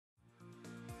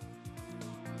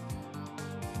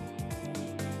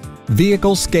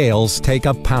Vehicle scales take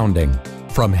a pounding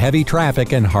from heavy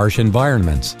traffic and harsh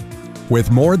environments.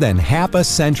 With more than half a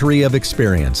century of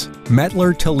experience,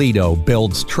 METTLER Toledo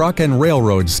builds truck and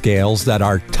railroad scales that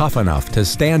are tough enough to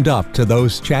stand up to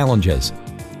those challenges.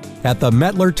 At the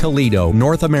METTLER Toledo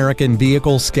North American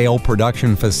Vehicle Scale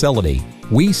Production Facility,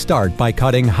 we start by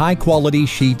cutting high-quality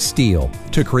sheet steel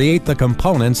to create the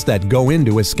components that go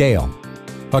into a scale.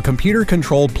 A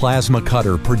computer-controlled plasma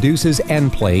cutter produces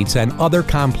end plates and other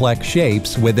complex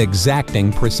shapes with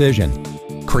exacting precision.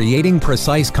 Creating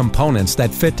precise components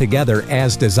that fit together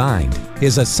as designed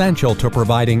is essential to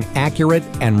providing accurate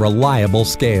and reliable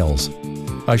scales.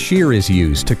 A shear is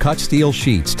used to cut steel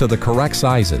sheets to the correct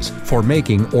sizes for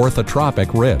making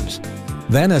orthotropic ribs.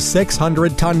 Then a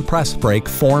 600-ton press brake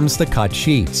forms the cut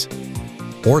sheets.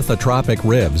 Orthotropic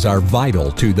ribs are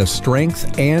vital to the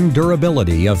strength and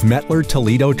durability of METTLER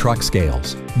Toledo truck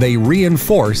scales. They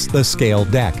reinforce the scale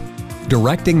deck,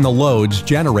 directing the loads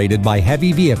generated by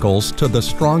heavy vehicles to the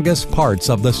strongest parts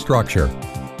of the structure.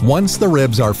 Once the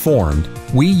ribs are formed,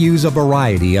 we use a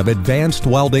variety of advanced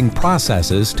welding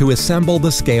processes to assemble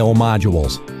the scale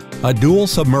modules. A dual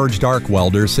submerged arc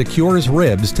welder secures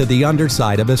ribs to the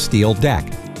underside of a steel deck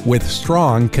with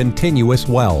strong continuous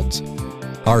welds.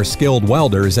 Our skilled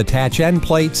welders attach end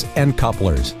plates and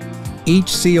couplers. Each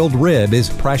sealed rib is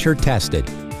pressure tested.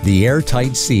 The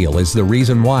airtight seal is the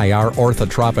reason why our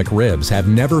orthotropic ribs have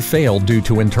never failed due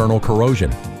to internal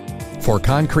corrosion. For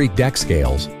concrete deck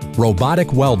scales,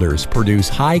 robotic welders produce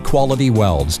high-quality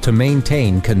welds to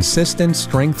maintain consistent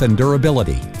strength and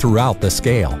durability throughout the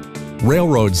scale.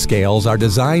 Railroad scales are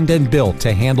designed and built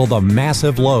to handle the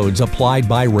massive loads applied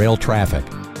by rail traffic.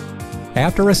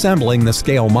 After assembling the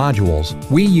scale modules,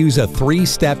 we use a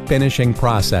 3-step finishing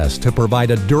process to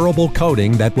provide a durable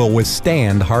coating that will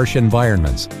withstand harsh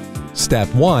environments. Step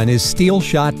 1 is steel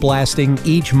shot blasting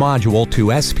each module to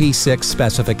SP6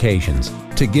 specifications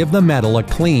to give the metal a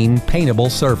clean, paintable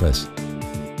surface.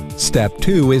 Step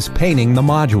 2 is painting the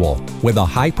module with a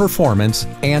high-performance,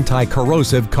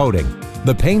 anti-corrosive coating.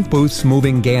 The paint booth's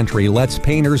moving gantry lets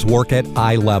painters work at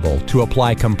eye level to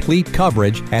apply complete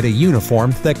coverage at a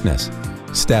uniform thickness.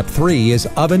 Step 3 is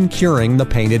oven curing the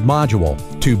painted module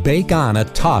to bake on a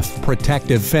tough,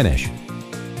 protective finish.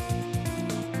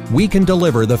 We can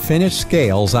deliver the finished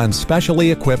scales on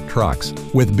specially equipped trucks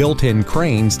with built-in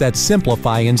cranes that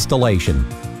simplify installation.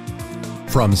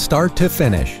 From start to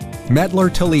finish, METTLER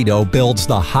Toledo builds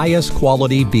the highest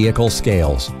quality vehicle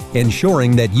scales,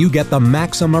 ensuring that you get the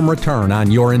maximum return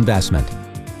on your investment.